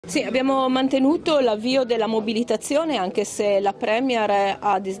Sì, abbiamo mantenuto l'avvio della mobilitazione, anche se la Premier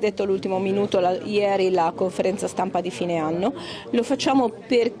ha disdetto all'ultimo minuto ieri la conferenza stampa di fine anno. Lo facciamo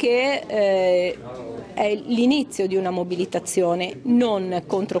perché è l'inizio di una mobilitazione, non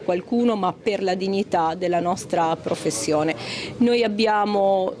contro qualcuno ma per la dignità della nostra professione. Noi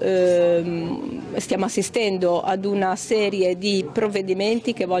stiamo assistendo ad una serie di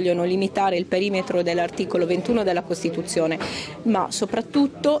provvedimenti che vogliono limitare il perimetro dell'articolo 21 della Costituzione, ma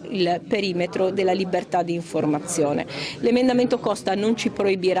soprattutto il perimetro della libertà di informazione. L'emendamento Costa non ci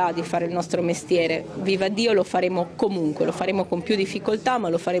proibirà di fare il nostro mestiere, viva Dio, lo faremo comunque, lo faremo con più difficoltà ma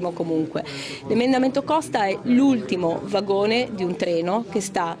lo faremo comunque. L'emendamento Costa è l'ultimo vagone di un treno che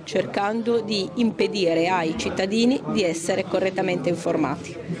sta cercando di impedire ai cittadini di essere correttamente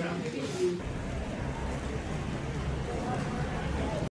informati.